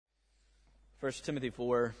1 Timothy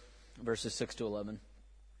 4, verses 6 to 11.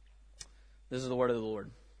 This is the word of the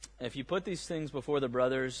Lord. If you put these things before the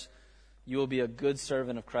brothers, you will be a good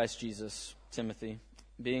servant of Christ Jesus, Timothy,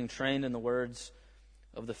 being trained in the words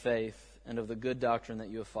of the faith and of the good doctrine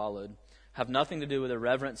that you have followed. Have nothing to do with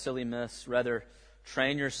irreverent, silly myths. Rather,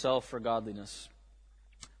 train yourself for godliness.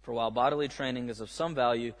 For while bodily training is of some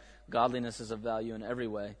value, godliness is of value in every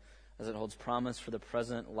way, as it holds promise for the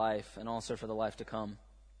present life and also for the life to come.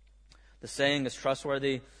 The saying is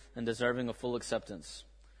trustworthy and deserving of full acceptance.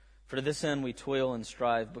 For to this end we toil and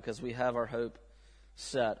strive, because we have our hope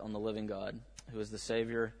set on the living God, who is the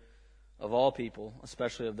Savior of all people,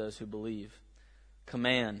 especially of those who believe.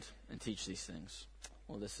 Command and teach these things.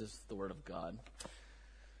 Well, this is the word of God.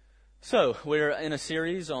 So, we're in a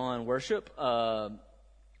series on worship, and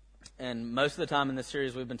most of the time in this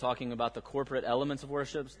series we've been talking about the corporate elements of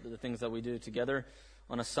worship, the things that we do together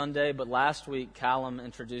on a Sunday. But last week, Callum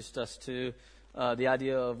introduced us to the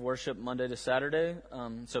idea of worship Monday to Saturday.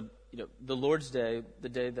 The Lord's Day, the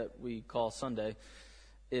day that we call Sunday,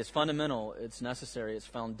 is fundamental, it's necessary, it's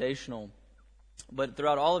foundational. But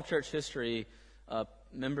throughout all of church history,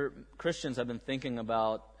 Christians have been thinking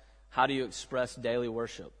about how do you express daily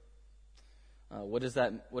worship? What does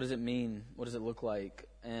it mean? What does it look like?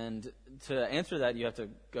 And to answer that, you have to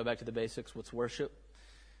go back to the basics. What's worship?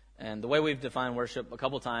 And the way we've defined worship a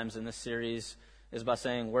couple times in this series is by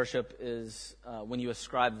saying worship is when you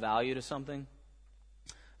ascribe value to something,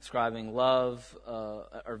 ascribing love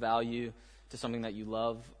or value to something that you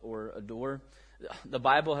love or adore. The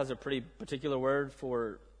Bible has a pretty particular word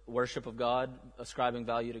for worship of God, ascribing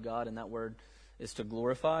value to God, and that word is to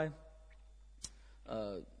glorify.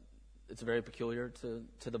 It's very peculiar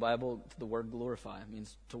to the Bible. The word glorify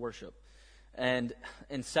means to worship. And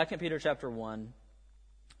in 2 Peter chapter 1,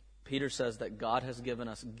 Peter says that God has given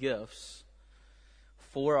us gifts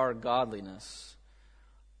for our godliness.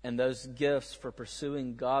 And those gifts for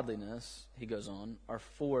pursuing godliness, he goes on, are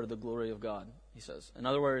for the glory of God, he says. In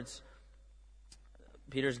other words,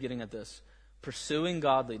 Peter's getting at this. Pursuing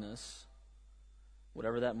godliness,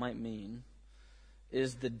 whatever that might mean,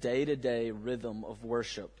 is the day-to-day rhythm of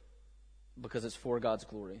worship because it's for God's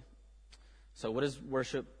glory. So what does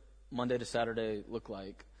worship Monday to Saturday look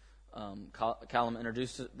like? Callum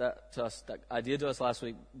introduced that idea to us last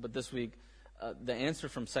week, but this week the answer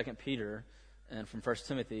from 2 Peter and from 1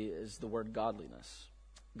 Timothy is the word godliness.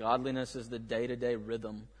 Godliness is the day-to-day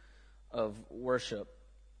rhythm of worship.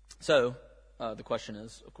 So the question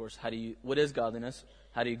is, of course, what is godliness?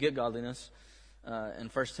 How do you get godliness? And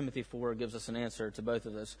 1 Timothy 4 gives us an answer to both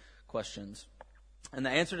of those questions. And the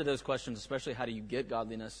answer to those questions, especially how do you get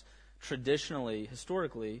godliness, traditionally,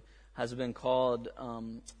 historically, has been called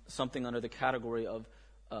something under the category of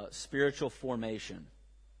spiritual formation.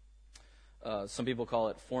 Some people call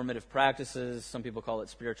it formative practices. Some people call it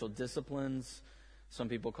spiritual disciplines. Some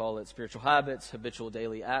people call it spiritual habits, habitual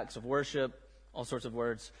daily acts of worship, all sorts of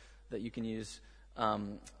words that you can use.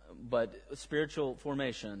 But spiritual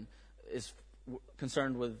formation is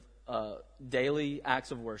concerned with daily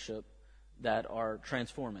acts of worship that are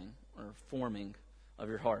transforming or forming of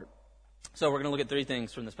your heart. So we're going to look at three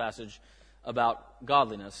things from this passage about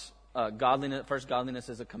godliness. First, godliness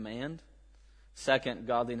is a command. Second,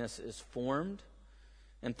 godliness is formed.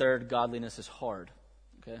 And third, godliness is hard.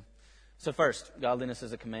 Okay. So first, godliness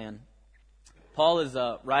is a command. Paul is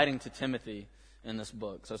writing to Timothy in this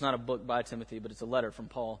book. So it's not a book by Timothy, but it's a letter from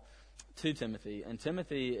Paul to Timothy. And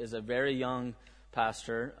Timothy is a very young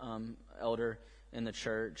pastor, elder in the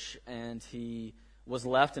church, and he was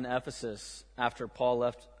left in Ephesus after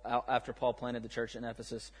Paul planted the church in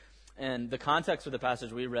Ephesus. And the context of the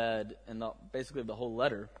passage we read, and basically the whole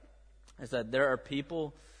letter, is that there are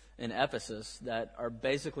people in Ephesus that are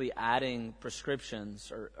basically adding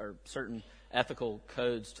prescriptions or certain ethical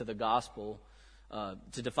codes to the gospel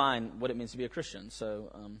to define what it means to be a Christian.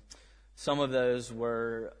 So some of those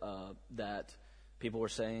were that people were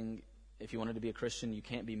saying, if you wanted to be a Christian, you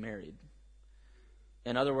can't be married.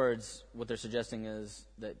 In other words, what they're suggesting is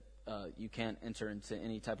that you can't enter into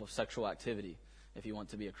any type of sexual activity if you want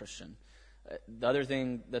to be a Christian. The other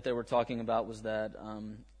thing that they were talking about was that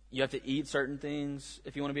you have to eat certain things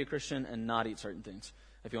if you want to be a Christian and not eat certain things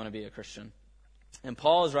if you want to be a Christian. And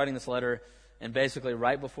Paul is writing this letter, and basically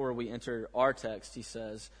right before we enter our text, he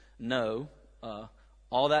says, no,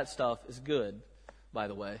 all that stuff is good, by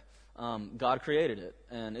the way. God created it,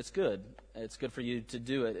 and it's good. It's good for you to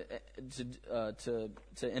do it, to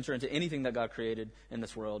enter into anything that God created in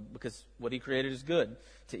this world, because what he created is good,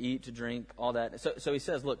 to eat, to drink, all that. So he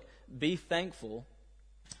says, look, be thankful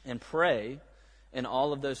and pray, and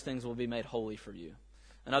all of those things will be made holy for you.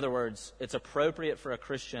 In other words, it's appropriate for a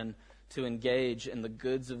Christian to engage in the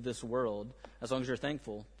goods of this world as long as you're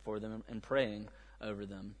thankful for them and praying over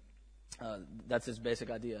them. That's his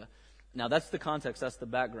basic idea. Now, that's the context, that's the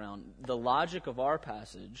background. The logic of our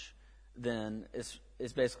passage, then, is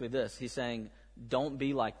basically this. He's saying, don't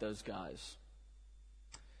be like those guys.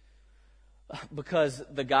 Because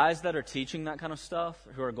the guys that are teaching that kind of stuff,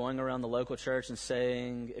 who are going around the local church and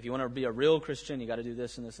saying, if you want to be a real Christian, you got to do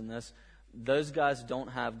this and this and this, those guys don't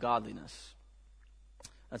have godliness.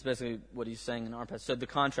 That's basically what he's saying in our passage. So the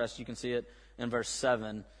contrast, you can see it in verse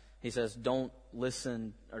 7. He says, don't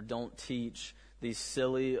listen or don't teach these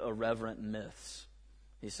silly, irreverent myths,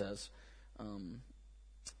 he says.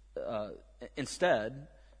 Instead,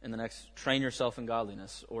 in the next, train yourself in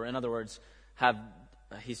godliness. Or in other words,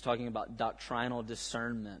 he's talking about doctrinal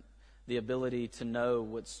discernment, the ability to know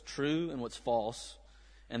what's true and what's false,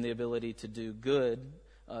 and the ability to do good,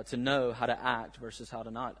 to know how to act versus how to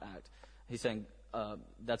not act. He's saying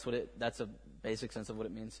that's a basic sense of what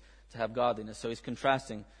it means to have godliness. So he's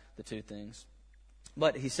contrasting the two things.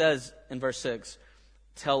 But he says in verse 6,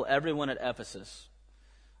 tell everyone at Ephesus.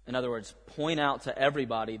 In other words, point out to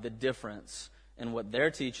everybody the difference in what they're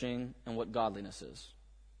teaching and what godliness is.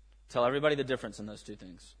 Tell everybody the difference in those two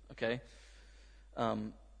things, okay?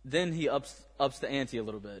 Then he ups the ante a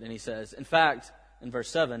little bit, and he says, in fact, in verse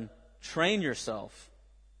 7, train yourself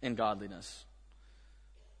in godliness.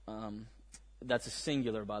 That's a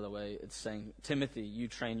singular, by the way. It's saying, Timothy, you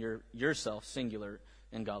train yourself, singular,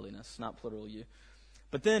 in godliness, not plural you.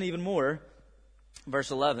 But then even more,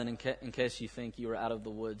 verse 11, in case you think you were out of the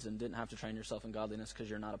woods and didn't have to train yourself in godliness because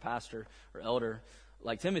you're not a pastor or elder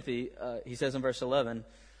like Timothy, he says in verse 11,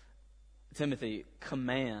 Timothy,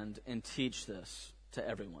 command and teach this to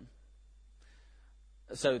everyone.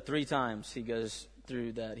 So 3 times he goes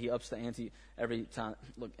through that. He ups the ante every time.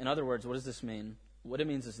 Look, in other words, what does this mean? What it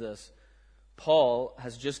means is this. Paul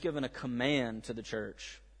has just given a command to the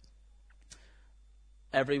church.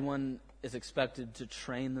 Everyone is expected to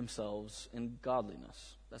train themselves in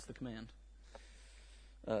godliness. That's the command.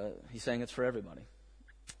 He's saying it's for everybody.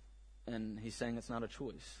 And he's saying it's not a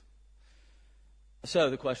choice.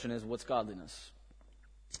 So the question is, what's godliness?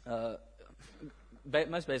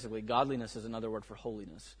 Most basically, godliness is another word for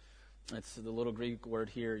holiness. It's the little Greek word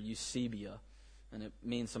here, eusebia, and it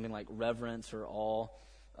means something like reverence or awe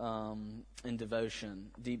and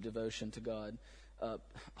devotion, deep devotion to God.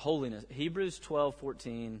 Holiness. Hebrews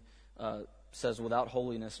 12:14 says, without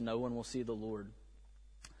holiness, no one will see the Lord,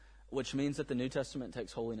 which means that the New Testament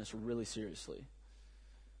takes holiness really seriously.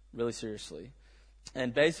 Really seriously.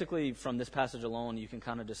 And basically, from this passage alone, you can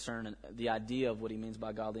kind of discern the idea of what he means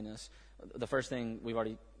by godliness. The first thing we've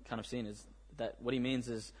already kind of seen is that what he means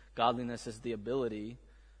is godliness is the ability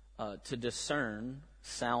to discern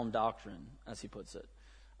sound doctrine, as he puts it.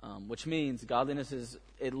 Which means godliness is,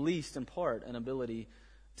 at least in part, an ability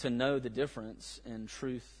to know the difference in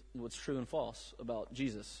truth, what's true and false about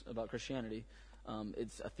Jesus, about Christianity.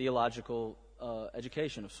 It's a theological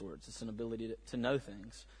education of sorts. It's an ability to know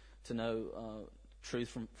things, to know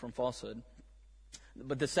truth from falsehood.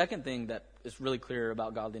 But the second thing that is really clear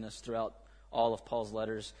about godliness throughout all of Paul's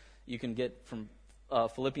letters, you can get from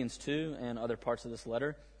Philippians 2 and other parts of this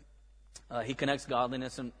letter. He connects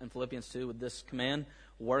godliness in Philippians 2 with this command,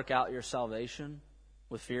 work out your salvation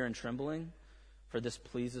with fear and trembling, for this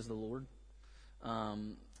pleases the Lord.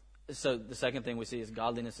 So the second thing we see is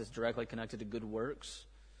godliness is directly connected to good works,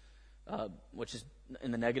 which is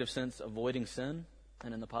in the negative sense avoiding sin,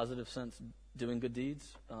 and in the positive sense doing good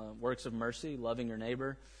deeds, works of mercy, loving your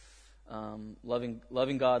neighbor,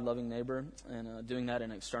 loving God, loving neighbor, and doing that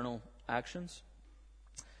in external actions.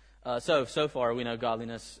 So far we know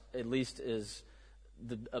godliness at least is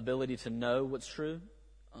the ability to know what's true,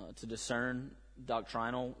 to discern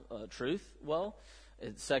doctrinal truth well.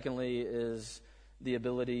 Secondly is the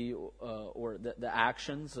ability or the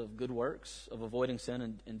actions of good works, of avoiding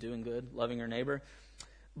sin and doing good, loving your neighbor.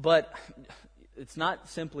 But it's not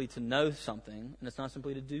simply to know something, and it's not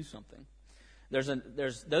simply to do something. Those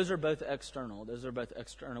are both external. Those are both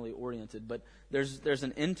externally oriented. But there's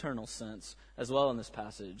an internal sense as well in this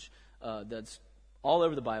passage that's all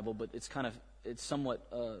over the Bible, but it's somewhat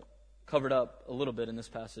covered up a little bit in this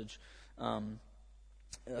passage.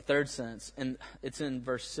 A third sense, and it's in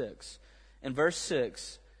verse 6. In verse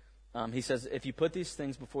 6, he says, if you put these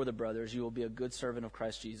things before the brothers, you will be a good servant of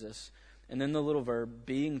Christ Jesus. And then the little verb,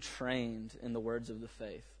 being trained in the words of the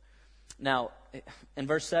faith. Now, in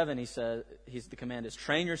verse 7, he says, the command is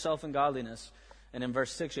train yourself in godliness. And in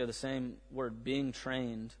verse 6, you have the same word, being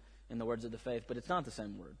trained in the words of the faith, but it's not the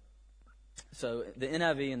same word. So the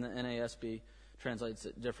NIV and the NASB translates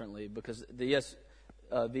it differently because the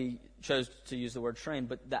ESV chose to use the word train,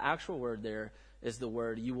 but the actual word there is the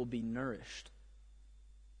word you will be nourished.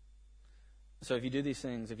 So if you do these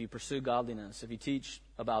things, if you pursue godliness, if you teach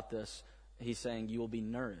about this, he's saying you will be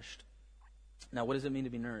nourished. Now, what does it mean to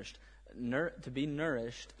be nourished? To be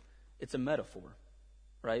nourished, it's a metaphor,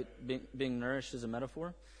 right? Being nourished is a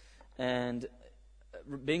metaphor. And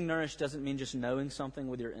being nourished doesn't mean just knowing something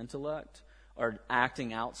with your intellect or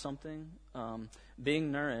acting out something.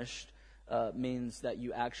 Being nourished means that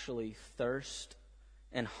you actually thirst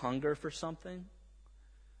and hunger for something.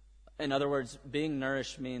 In other words, being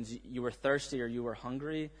nourished means you were thirsty or you were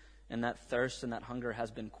hungry, and that thirst and that hunger has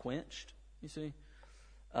been quenched, you see.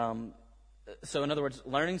 So in other words,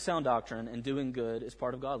 learning sound doctrine and doing good is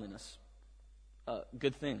part of godliness.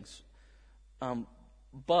 Good things.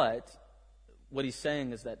 But what he's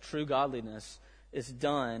saying is that true godliness is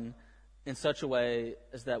done in such a way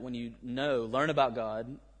as that when you learn about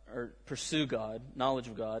God, or pursue God, knowledge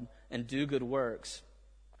of God, and do good works,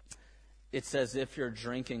 it's as if you're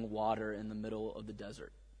drinking water in the middle of the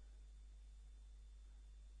desert.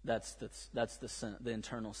 That's the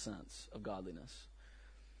internal sense of godliness.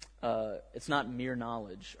 It's not mere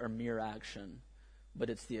knowledge or mere action, but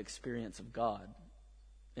it's the experience of God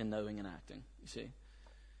in knowing and acting, you see.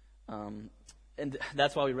 And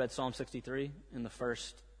that's why we read Psalm 63 in the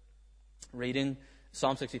first reading.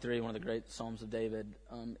 Psalm 63, one of the great Psalms of David,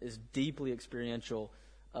 is deeply experiential,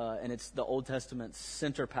 and it's the Old Testament's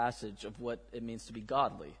center passage of what it means to be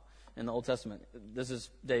godly in the Old Testament. This is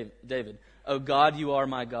David. "O God, you are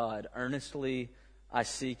my God. Earnestly I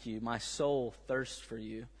seek you. My soul thirsts for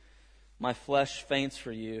you. My flesh faints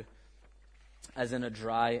for you, as in a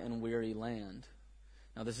dry and weary land."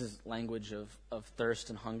 Now, this is language of thirst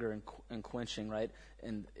and hunger and quenching, right?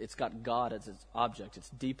 And it's got God as its object. It's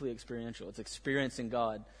deeply experiential. It's experiencing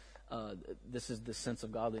God. This is the sense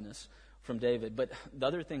of godliness from David. But the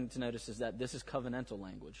other thing to notice is that this is covenantal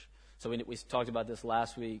language. So we talked about this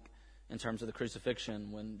last week in terms of the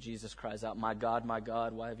crucifixion when Jesus cries out, my God,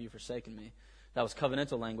 why have you forsaken me?" That was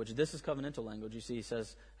covenantal language. This is covenantal language. You see, he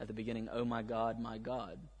says at the beginning, "Oh, my God, my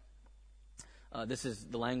God." This is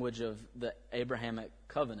the language of the Abrahamic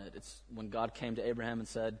covenant. It's when God came to Abraham and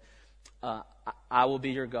said, "I will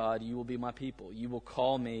be your God, you will be my people. You will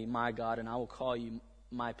call me my God, and I will call you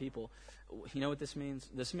my people." You know what this means?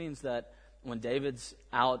 This means that when David's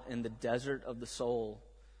out in the desert of the soul,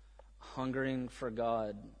 hungering for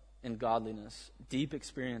God and godliness, deep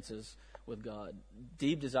experiences with God,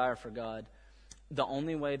 deep desire for God, the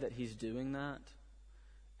only way that he's doing that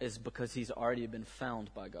is because he's already been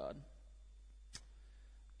found by God.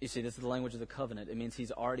 You see, this is the language of the covenant. It means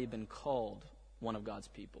he's already been called one of God's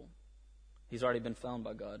people. He's already been found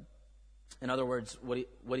by God. In other words,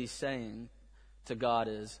 what he's saying to God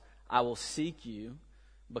is, "I will seek you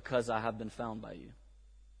because I have been found by you."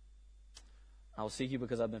 I will seek you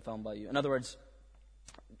because I've been found by you. In other words,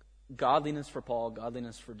 godliness for Paul,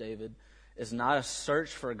 godliness for David, is not a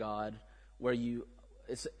search for God where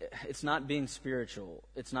it's not being spiritual.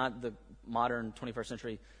 It's not the modern 21st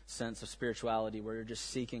century sense of spirituality where you're just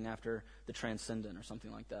seeking after the transcendent or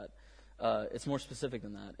something like that. It's more specific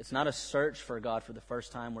than that. It's not a search for God for the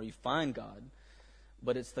first time where you find God,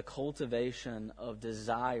 but it's the cultivation of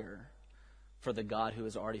desire for the God who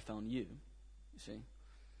has already found you. You see?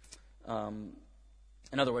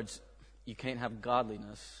 In other words, you can't have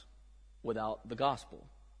godliness without the gospel.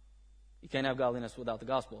 You can't have godliness without the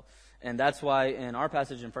gospel. And that's why in our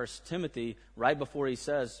passage in 1 Timothy, right before he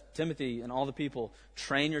says, "Timothy and all the people,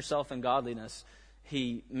 train yourself in godliness,"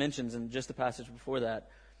 he mentions in just the passage before that,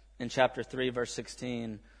 in chapter 3, verse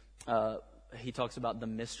 16, he talks about the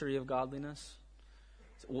mystery of godliness.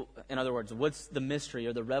 In other words, what's the mystery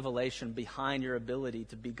or the revelation behind your ability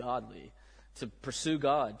to be godly, to pursue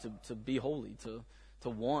God, to be holy, to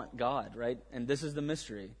want God, right? And this is the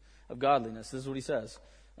mystery of godliness. This is what he says.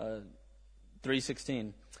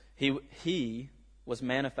 3:16. He was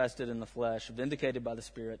manifested in the flesh, vindicated by the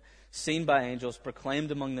Spirit, seen by angels,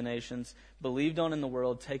 proclaimed among the nations, believed on in the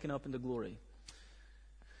world, taken up into glory.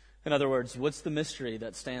 In other words, what's the mystery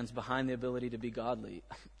that stands behind the ability to be godly?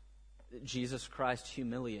 Jesus Christ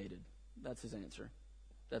humiliated. That's his answer.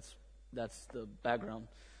 That's the background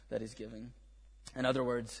that he's giving. In other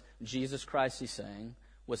words, Jesus Christ, he's saying,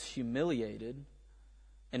 was humiliated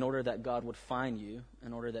in order that God would find you,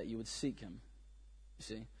 in order that you would seek him. You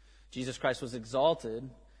see? Jesus Christ was exalted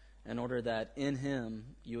in order that in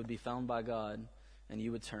him you would be found by God and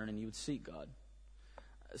you would turn and you would seek God.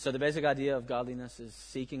 So the basic idea of godliness is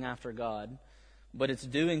seeking after God, but it's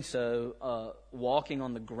doing so walking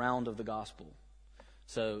on the ground of the gospel.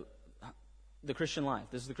 So the Christian life,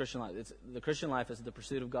 this is the Christian life. The Christian life is the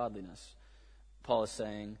pursuit of godliness. Paul is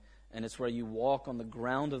saying, and it's where you walk on the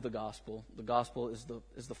ground of the gospel. The gospel is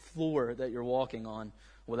the floor that you're walking on.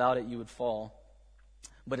 Without it, you would fall.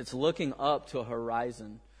 But it's looking up to a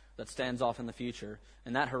horizon that stands off in the future,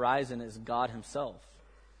 and that horizon is God himself.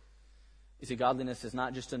 You see, godliness is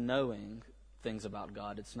not just a knowing things about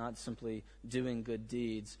God. It's not simply doing good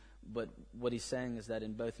deeds, but what he's saying is that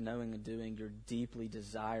in both knowing and doing, you're deeply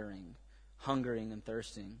desiring, hungering and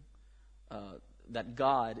thirsting, that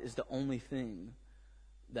God is the only thing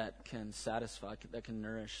that can satisfy, that can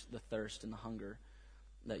nourish the thirst and the hunger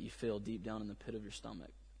that you feel deep down in the pit of your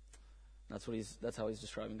stomach. That's how he's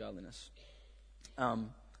describing godliness.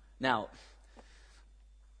 Now,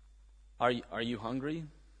 are you hungry?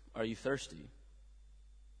 Are you thirsty?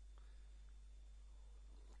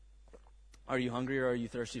 Are you hungry or are you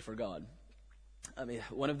thirsty for God? I mean,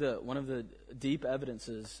 one of the deep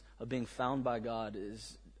evidences of being found by God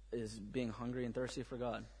is being hungry and thirsty for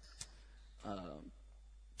God.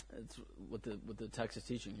 It's what the text is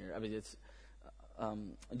teaching here. I mean, it's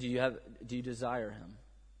do you desire Him?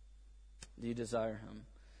 Do you desire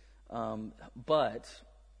Him? But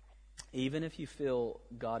even if you feel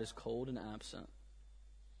God is cold and absent,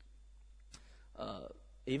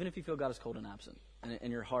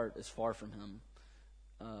 and your heart is far from Him,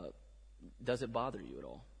 does it bother you at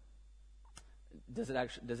all? Does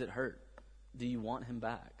it hurt? Do you want Him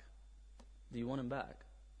back? Do you want Him back?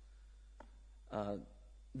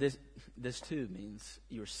 This too means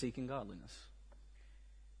you're seeking godliness.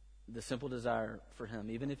 The simple desire for Him,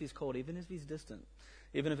 even if He's cold, even if He's distant,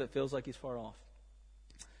 even if it feels like He's far off.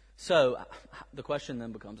 So the question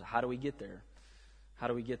then becomes, how do we get there? How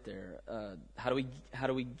do we get there? How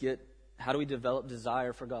do we develop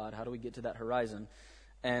desire for God? How do we get to that horizon?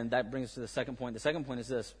 And that brings us to the second point. The second point is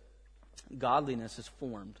this: godliness is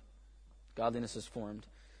formed. Godliness is formed.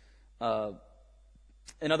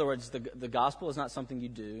 In other words, the gospel is not something you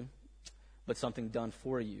do, but something done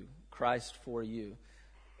for you. Christ for you.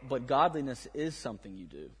 But godliness is something you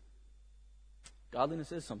do.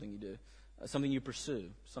 Godliness is something you do. Something you pursue.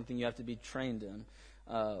 Something you have to be trained in.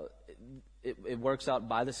 It works out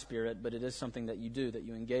by the Spirit, but it is something that you do, that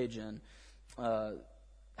you engage in.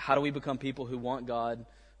 How do we become people who want God,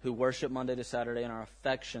 who worship Monday to Saturday, and our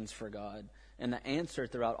affections for God? And the answer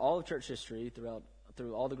throughout all of church history,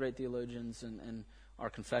 through all the great theologians and our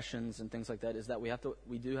confessions and things like that, is that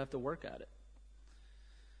we do have to work at it.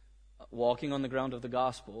 Walking on the ground of the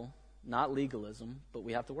gospel, not legalism, but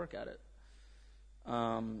we have to work at it.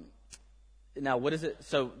 Now, what is it?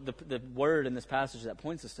 So the word in this passage that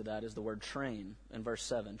points us to that is the word train in verse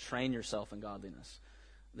 7. Train yourself in godliness.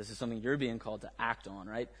 This is something you're being called to act on,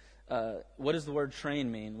 right? What does the word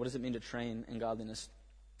train mean? What does it mean to train in godliness?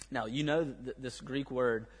 Now, you know this Greek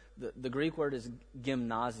word. The Greek word is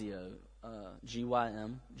gymnasio,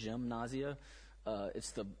 gymnasio.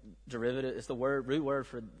 It's the derivative. It's the root word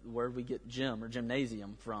for the word we get gym or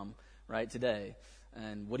gymnasium from, right, today.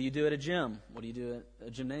 And what do you do at a gym? What do you do at a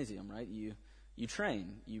gymnasium, right? You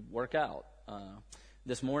train. You work out.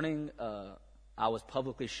 This morning, I was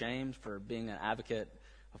publicly shamed for being an advocate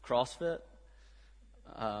of CrossFit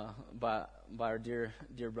by our dear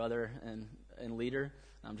brother and leader.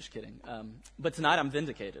 I'm just kidding. But tonight I'm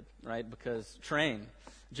vindicated, right? Because train,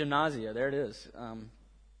 gymnasia, there it is.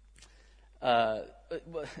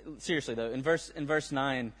 Seriously though, in verse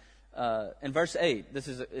 9, in verse 8,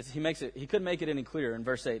 he couldn't make it any clearer. In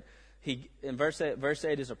verse 8, verse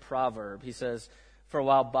 8 is a proverb. He says, "For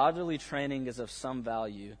while bodily training is of some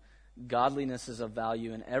value, godliness is of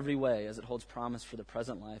value in every way, as it holds promise for the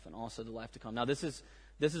present life and also the life to come." Now, this is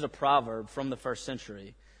a proverb from the first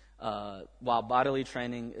century. While bodily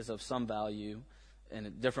training is of some value,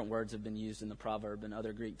 and different words have been used in the proverb and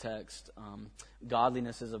other Greek texts,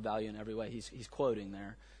 godliness is of value in every way. He's quoting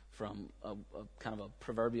there from a kind of a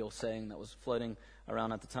proverbial saying that was floating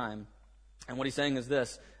around at the time. And what he's saying is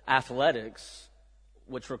this: athletics,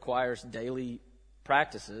 which requires daily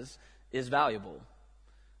practices, is valuable.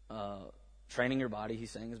 Training your body,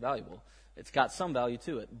 he's saying, is valuable. It's got some value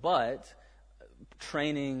to it. But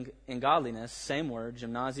training in godliness, same word,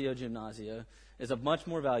 gymnasio, is of much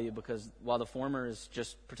more value, because while the former is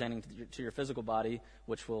just pertaining to your physical body,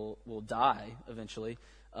 which will die eventually,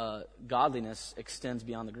 godliness extends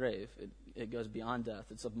beyond the grave. It goes beyond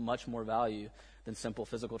death. It's of much more value than simple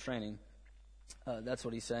physical training. That's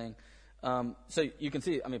what he's saying. So you can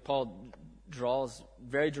see, I mean, Paul draws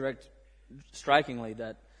very strikingly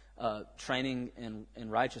that training in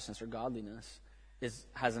righteousness or godliness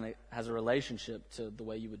has a relationship to the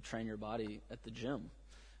way you would train your body at the gym.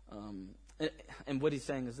 And what he's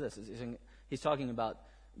saying is this: he's talking about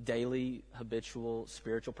daily, habitual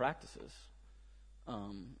spiritual practices.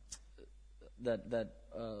 that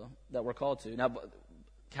we're called to. Now,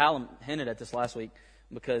 Callum hinted at this last week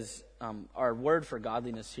because our word for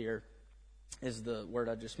godliness here is the word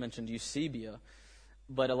I just mentioned, eusebia.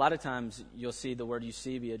 But a lot of times you'll see the word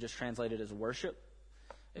eusebia just translated as worship,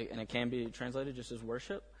 and it can be translated just as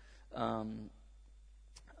worship.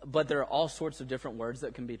 But there are all sorts of different words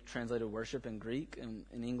that can be translated worship in Greek. And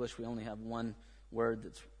in English, we only have one word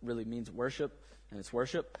that really means worship, and it's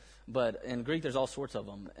worship. But in Greek, there's all sorts of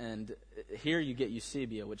them. And here you get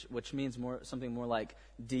eusebia, which means something more like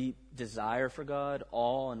deep desire for God,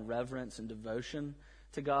 awe and reverence and devotion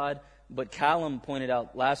to God. But Callum pointed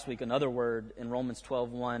out last week another word in Romans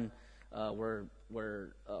 12:1, where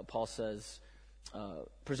Paul says,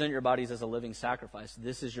 present your bodies as a living sacrifice.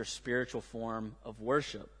 This is your spiritual form of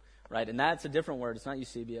worship, right? And that's a different word. It's not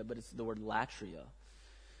eusebia, but it's the word latria.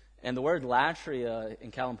 And the word latria,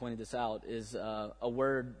 and Callum pointed this out, is a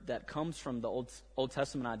word that comes from the Old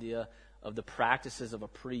Testament idea of the practices of a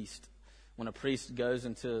priest. When a priest goes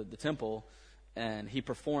into the temple and he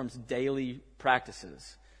performs daily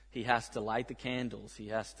practices, he has to light the candles, he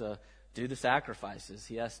has to do the sacrifices,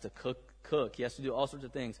 he has to cook, he has to do all sorts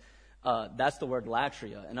of things. That's the word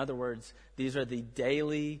latria. In other words, these are the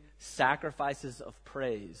daily sacrifices of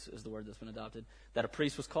praise, is the word that's been adopted, that a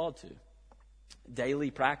priest was called to.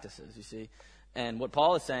 Daily practices, you see. And what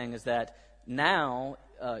Paul is saying is that now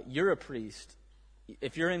you're a priest.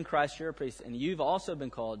 If you're in Christ, you're a priest, and you've also been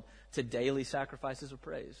called to daily sacrifices of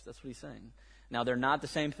praise. That's what he's saying. Now, they're not the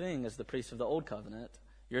same thing as the priests of the Old Covenant.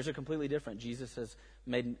 Yours are completely different. Jesus has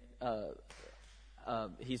made,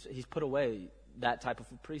 he's put away that type of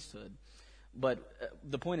priesthood. But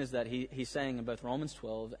the point is that he's saying in both Romans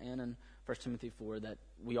 12 and in 1 Timothy 4 that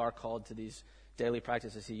we are called to these daily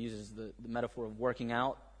practices. He uses the metaphor of working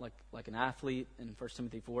out like an athlete in 1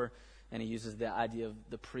 Timothy 4, and he uses the idea of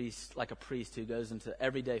the priest, like a priest who goes into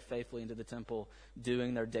every day faithfully into the temple,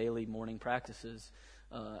 doing their daily morning practices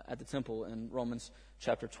at the temple in Romans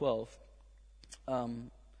chapter 12.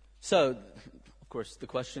 So, of course, the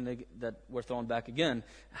question that we're throwing back again,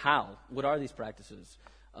 how? What are these practices?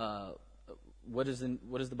 What does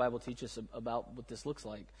the Bible teach us about what this looks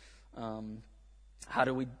like? How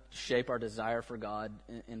do we shape our desire for God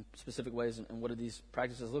in specific ways, and what do these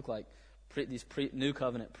practices look like? These new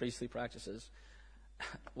covenant priestly practices.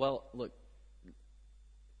 Well, look,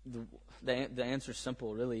 the answer is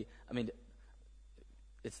simple, really. I mean,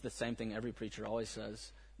 it's the same thing every preacher always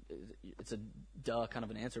says. It's a duh kind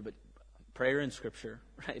of an answer, but prayer and Scripture,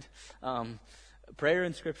 right? Prayer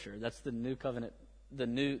and Scripture. That's the new covenant, the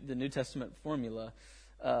New Testament formula.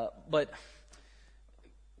 But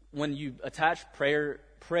when you attach prayer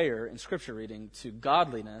and Scripture reading to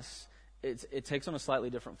godliness, it takes on a slightly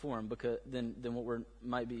different form than what we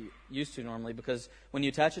might be used to normally. Because when you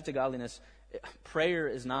attach it to godliness, prayer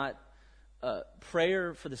is not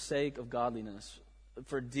prayer for the sake of godliness,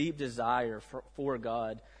 for deep desire for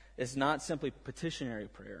God. It's not simply petitionary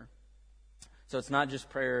prayer. So it's not just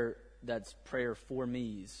prayer that's prayer for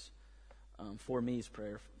me's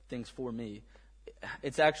prayer, things for me.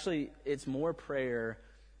 It's more prayer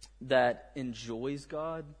that enjoys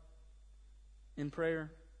God in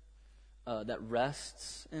prayer, that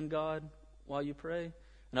rests in God while you pray.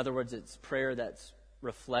 In other words, it's prayer that's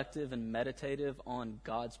reflective and meditative on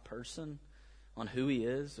God's person, on who He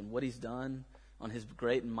is and what He's done, on His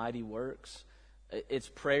great and mighty works. It's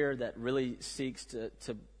prayer that really seeks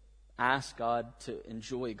to ask God to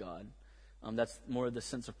enjoy God. That's more of the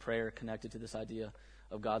sense of prayer connected to this idea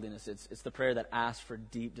of godliness. It's the prayer that asks for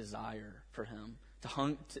deep desire for Him.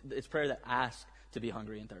 It's prayer that asks to be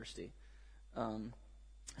hungry and thirsty.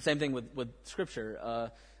 Same thing with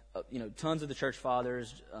Scripture. Tons of the church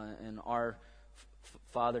fathers and our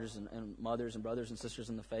fathers and mothers and brothers and sisters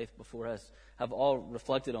in the faith before us have all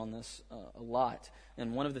reflected on this a lot.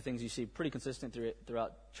 And one of the things you see pretty consistent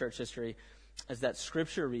throughout church history is that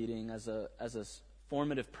Scripture reading as a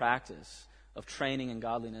formative practice of training in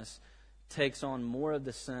godliness takes on more of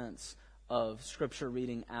the sense of Scripture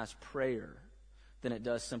reading as prayer than it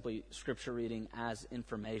does simply Scripture reading as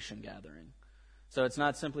information gathering. So it's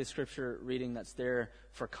not simply Scripture reading that's there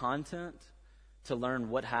for content, to learn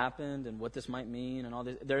what happened and what this might mean and all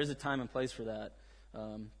this. There is a time and place for that.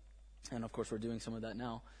 And of course, we're doing some of that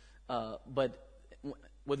now. But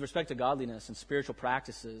with respect to godliness and spiritual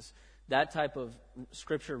practices, that type of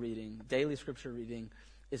Scripture reading, daily Scripture reading,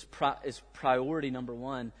 is priority number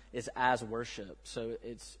one, is as worship. So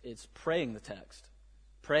it's praying the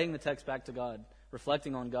text back to God,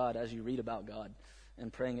 reflecting on God as you read about God,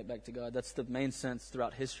 and praying it back to God. That's the main sense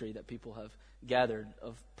throughout history that people have gathered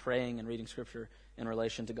of praying and reading Scripture in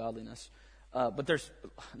relation to godliness. But there's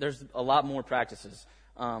a lot more practices.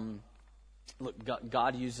 look,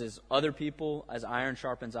 God uses other people as iron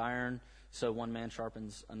sharpens iron, so one man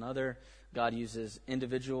sharpens another. God uses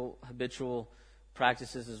individual, habitual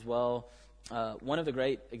practices as well. One of the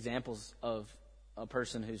great examples of a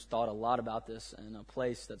person who's thought a lot about this and a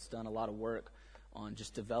place that's done a lot of work on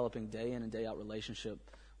just developing day in and day out relationship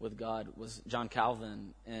with God was John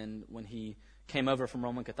Calvin. And when he came over from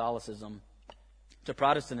Roman Catholicism to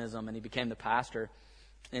Protestantism and he became the pastor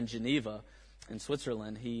in Geneva in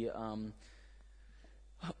Switzerland,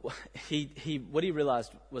 what he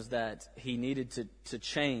realized was that he needed to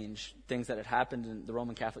change things that had happened in the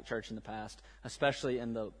Roman Catholic Church in the past, especially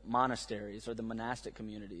in the monasteries or the monastic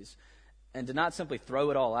communities, and to not simply throw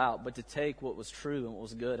it all out, but to take what was true and what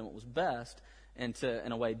was good and what was best and to,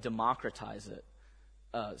 in a way, democratize it.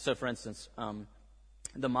 So, for instance,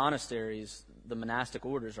 the monasteries, the monastic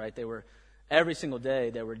orders, right, they were, every single day,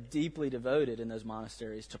 they were deeply devoted in those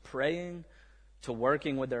monasteries to praying, to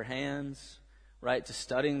working with their hands, right, to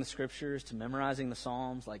studying the scriptures, to memorizing the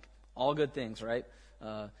Psalms, like all good things, right?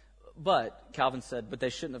 But Calvin said, but they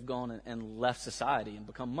shouldn't have gone and left society and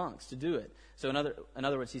become monks to do it. So in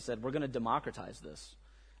other words, he said, we're going to democratize this.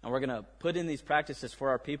 And we're going to put in these practices for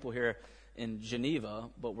our people here in Geneva,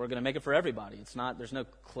 but we're going to make it for everybody. There's no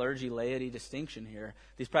clergy laity distinction here.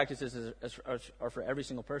 These practices are for every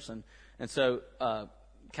single person. And so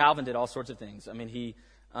Calvin did all sorts of things. I mean,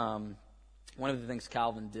 one of the things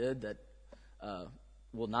Calvin did that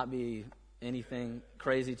will not be anything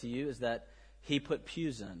crazy to you is that he put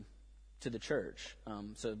pews in to the church.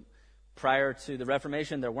 So prior to the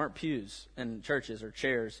Reformation, there weren't pews in churches or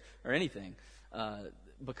chairs or anything,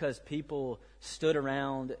 because people stood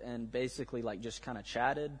around and basically like just kind of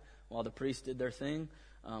chatted while the priests did their thing,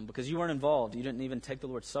 because you weren't involved. You didn't even take the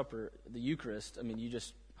Lord's Supper, the Eucharist. I mean, you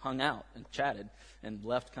just hung out and chatted and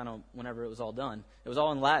left kind of whenever it was all done. It was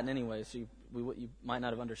all in Latin anyway, so you might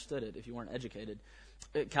not have understood it if you weren't educated.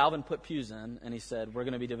 Calvin put pews in, and he said, we're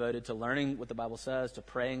going to be devoted to learning what the Bible says, to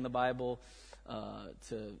praying the Bible,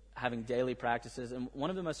 to having daily practices. And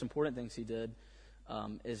one of the most important things he did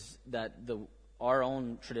is that our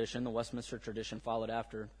own tradition, the Westminster tradition followed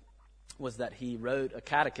after, was that he wrote a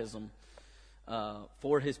catechism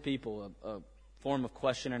for his people, a form of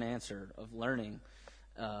question and answer, of learning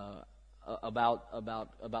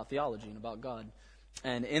about theology and about God.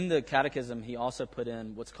 And in the catechism, he also put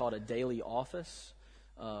in what's called a daily office,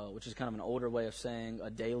 which is kind of an older way of saying a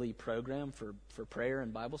daily program for prayer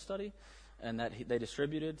and Bible study, and that they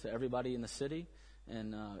distributed to everybody in the city.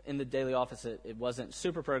 And in the daily office, it wasn't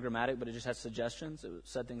super programmatic, but it just had suggestions. It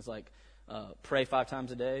said things like, pray 5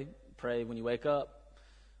 times a day, pray when you wake up,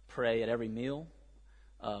 pray at every meal,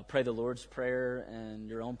 pray the Lord's Prayer and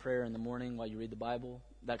your own prayer in the morning while you read the Bible,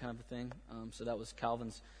 that kind of a thing. So that was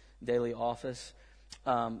Calvin's daily office.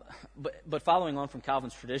 But following on from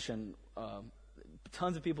Calvin's tradition,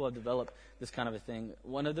 tons of people have developed this kind of a thing.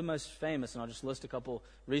 One of the most famous, and I'll just list a couple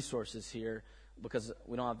resources here because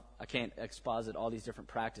I can't exposit all these different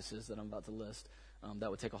practices that I'm about to list. That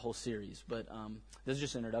would take a whole series. But this is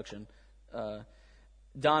just an introduction.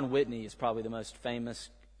 Don Whitney is probably the most famous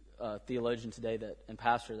theologian today and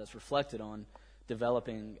pastor that's reflected on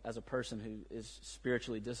developing as a person who is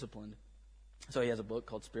spiritually disciplined. So he has a book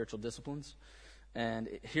called Spiritual Disciplines. And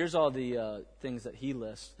here's all the things that he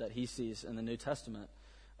lists that he sees in the New Testament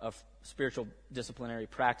of spiritual disciplinary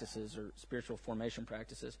practices or spiritual formation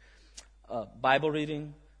practices. Bible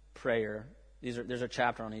reading, prayer. There's a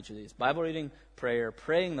chapter on each of these. Bible reading, prayer,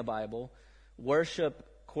 praying the Bible, worship,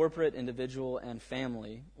 corporate, individual, and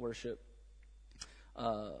family worship,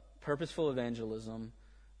 purposeful evangelism,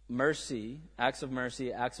 mercy, acts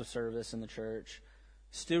of service in the church,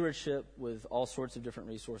 stewardship with all sorts of different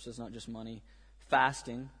resources, not just money,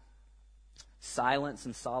 fasting, silence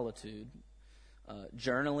and solitude,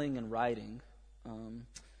 journaling and writing,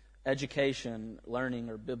 education, learning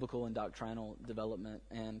or biblical and doctrinal development,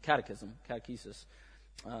 and catechesis.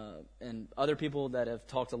 And other people that have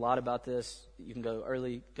talked a lot about this, you can go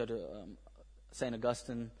to St.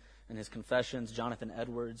 Augustine and his Confessions. Jonathan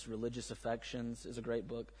Edwards' Religious Affections is a great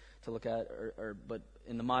book to look at. But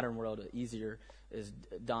in the modern world, easier is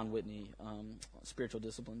Don Whitney, Spiritual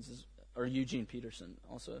Disciplines, or Eugene Peterson,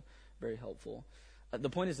 also very helpful. The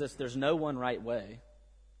point is this: there's no one right way.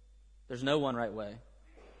 There's no one right way.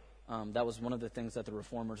 That was one of the things that the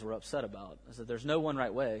Reformers were upset about, is that there's no one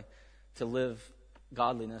right way to live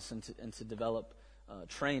godliness and to develop,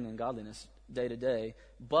 train in godliness day to day.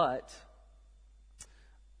 But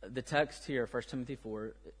the text here, 1 Timothy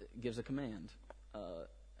 4, gives a command,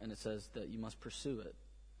 and it says that you must pursue it.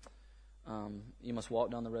 You must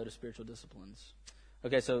walk down the road of spiritual disciplines.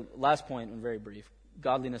 Okay, so last point, and very brief.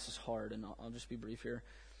 Godliness is hard, and I'll just be brief here.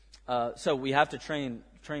 So we have to train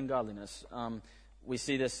godliness. We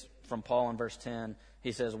see this from Paul in verse 10.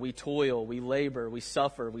 He says, we toil, we labor, we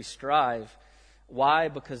suffer, we strive. Why?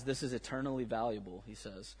 Because this is eternally valuable, he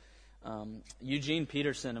says. Eugene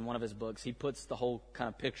Peterson, in one of his books, he puts the whole kind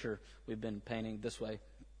of picture we've been painting this way.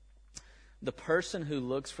 The person who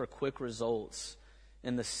looks for quick results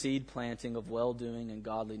in the seed planting of well-doing and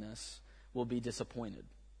godliness will be disappointed.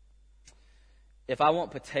 If I want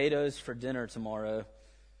potatoes for dinner tomorrow,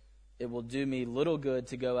 it will do me little good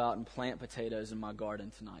to go out and plant potatoes in my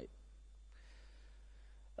garden tonight.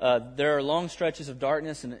 There are long stretches of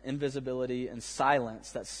darkness and invisibility and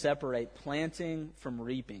silence that separate planting from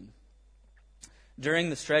reaping. During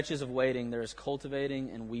the stretches of waiting, there is cultivating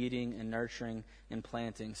and weeding and nurturing and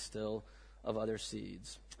planting still of other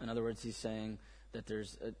seeds. In other words, he's saying that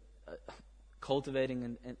there's a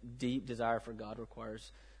cultivating and deep desire for God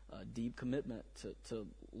requires deep commitment to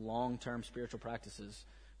long-term spiritual practices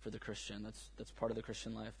for the Christian. That's part of the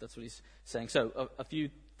Christian life. That's what he's saying. So a few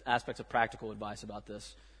aspects of practical advice about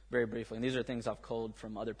this, very briefly. And these are things I've culled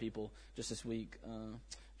from other people just this week,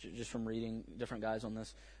 just from reading different guys on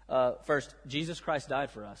this. First, Jesus Christ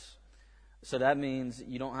died for us. So that means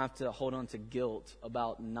you don't have to hold on to guilt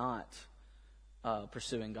about not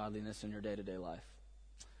pursuing godliness in your day-to-day life.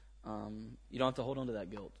 You don't have to hold on to that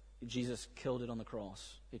guilt. Jesus killed it on the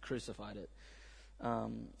cross. He crucified it.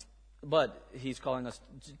 But he's calling us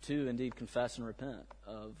to indeed confess and repent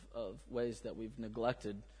of ways that we've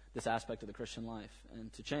neglected this aspect of the Christian life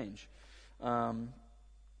and to change. The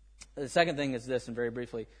second thing is this, and very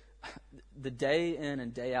briefly, the day in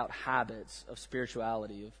and day out habits of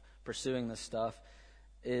spirituality, of pursuing this stuff,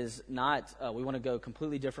 is not, we want to go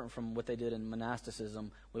completely different from what they did in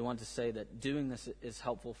monasticism. We want to say that doing this is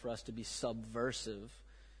helpful for us to be subversive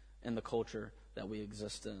in the culture that we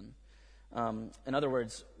exist in. In other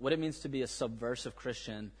words, what it means to be a subversive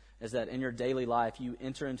Christian is that in your daily life, you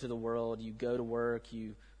enter into the world, you go to work,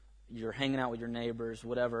 you're hanging out with your neighbors,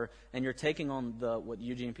 whatever, and you're taking on what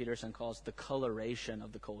Eugene Peterson calls the coloration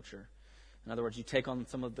of the culture. In other words, you take on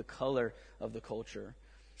some of the color of the culture.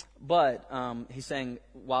 But he's saying,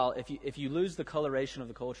 while if you lose the coloration of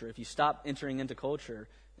the culture, if you stop entering into culture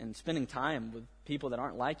and spending time with people that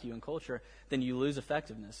aren't like you in culture, then you lose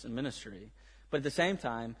effectiveness in ministry. But at the same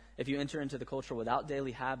time, if you enter into the culture without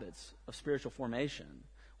daily habits of spiritual formation,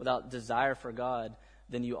 without desire for God,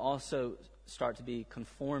 then you also start to be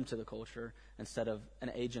conformed to the culture instead of an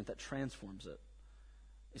agent that transforms it.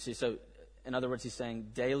 You see, so in other words, he's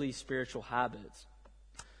saying daily spiritual habits,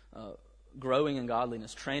 growing in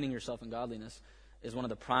godliness, training yourself in godliness, is one of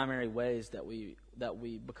the primary ways that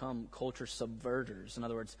we become culture subverters. In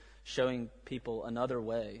other words, showing people another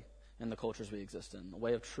way in the cultures we exist in, a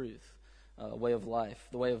way of truth, a way of life,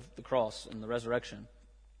 the way of the cross and the resurrection.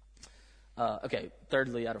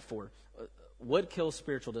 Thirdly, out of four, what kills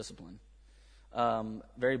spiritual discipline?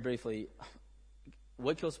 Very briefly,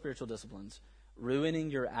 what kills spiritual disciplines? Ruining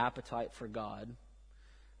your appetite for God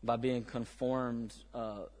by being conformed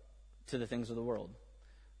to the things of the world.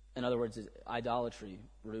 In other words, idolatry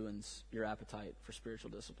ruins your appetite for spiritual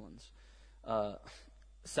disciplines.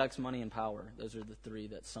 Sex, money, and power. Those are the three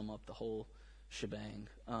that sum up the whole shebang.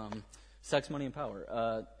 Sex, money, and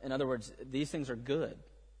power. In other words, these things are good.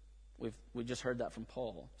 We just heard that from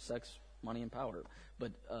Paul. Sex, money, and power.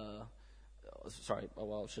 But I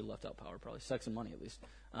should have left out power probably. Sex and money at least.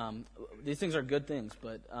 These things are good things,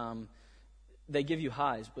 but they give you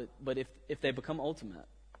highs. But if they become ultimate,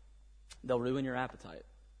 they'll ruin your appetite.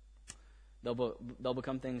 They'll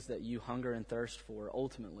become things that you hunger and thirst for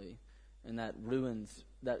ultimately, and that ruins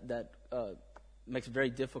that makes it very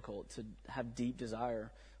difficult to have deep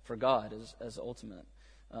desire for God as ultimate.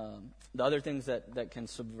 The other things that can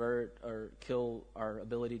subvert or kill our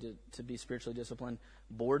ability to be spiritually disciplined: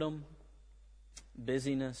 boredom,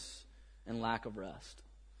 busyness, and lack of rest.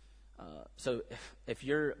 So if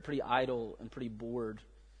you're pretty idle and pretty bored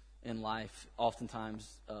in life,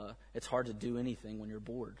 oftentimes it's hard to do anything when you're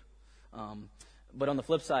bored. But on the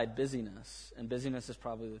flip side, busyness. And busyness is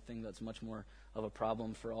probably the thing that's much more of a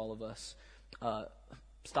problem for all of us.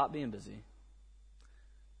 Stop being busy.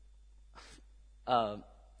 I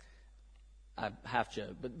half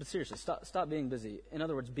joke, but seriously, stop being busy. In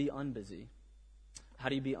other words, be unbusy. How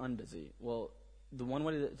do you be unbusy? Well, the one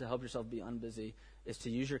way to help yourself be unbusy is to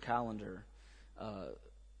use your calendar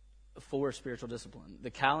for spiritual discipline.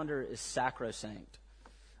 The calendar is sacrosanct.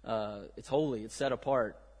 It's holy. It's set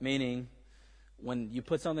apart, meaning when you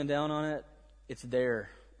put something down on it, it's there.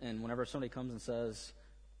 And whenever somebody comes and says,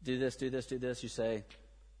 do this, do this, do this, you say,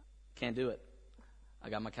 can't do it. I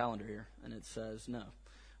got my calendar here. And it says no.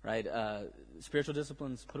 Right? Spiritual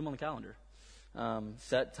disciplines, put them on the calendar.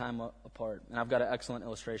 Set time apart. And I've got an excellent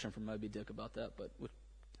illustration from Moby Dick about that, but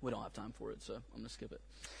we don't have time for it, so I'm going to skip it.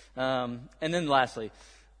 And then lastly,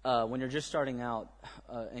 when you're just starting out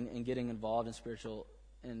and getting involved in spiritual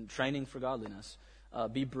and training for godliness,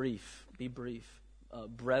 be brief. Be brief.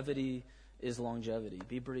 Brevity is longevity.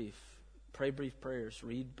 Be brief. Pray brief prayers.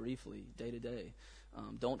 Read briefly, day to day.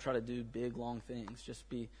 Don't try to do big, long things. Just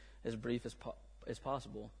be as brief as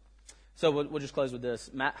possible. So we'll just close with this.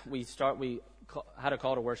 We had a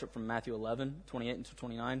call to worship from Matthew 11, 28 and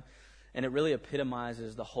 29, and it really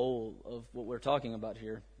epitomizes the whole of what we're talking about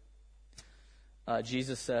here.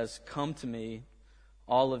 Jesus says, "Come to me,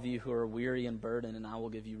 all of you who are weary and burdened, and I will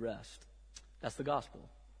give you rest." That's the gospel.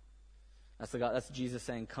 That's Jesus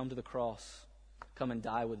saying, "Come to the cross. Come and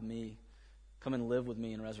die with me. Come and live with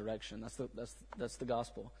me in resurrection." That's the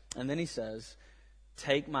gospel. And then he says,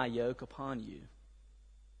 "Take my yoke upon you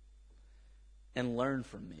and learn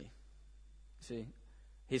from me." See,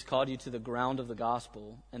 he's called you to the ground of the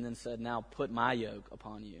gospel and then said, "Now put my yoke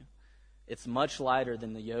upon you." It's much lighter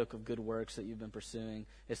than the yoke of good works that you've been pursuing.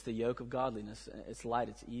 It's the yoke of godliness. It's light.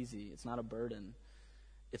 It's easy. It's not a burden.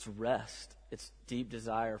 It's rest. It's deep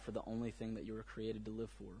desire for the only thing that you were created to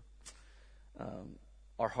live for.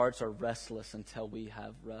 Our hearts are restless until we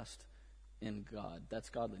have rest in God.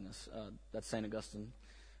 That's godliness. That's St. Augustine.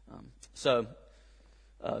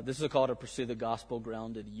 This is a call to pursue the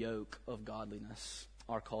gospel-grounded yoke of godliness,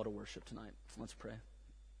 our call to worship tonight. Let's pray.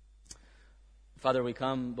 Father, we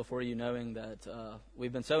come before you knowing that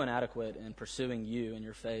we've been so inadequate in pursuing you and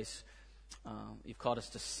your face. You've called us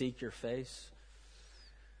to seek your face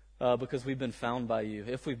because we've been found by you,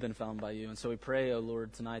 if we've been found by you. And so we pray, O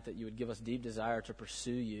Lord, tonight that you would give us deep desire to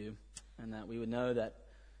pursue you, and that we would know that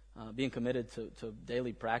being committed to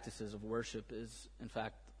daily practices of worship is, in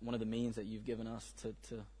fact, one of the means that you've given us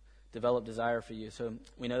to develop desire for you. So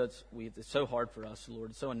we know it's so hard for us, Lord.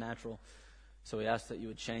 It's so unnatural. So we ask that you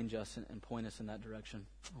would change us and point us in that direction.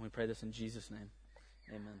 And we pray this in Jesus' name.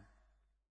 Amen.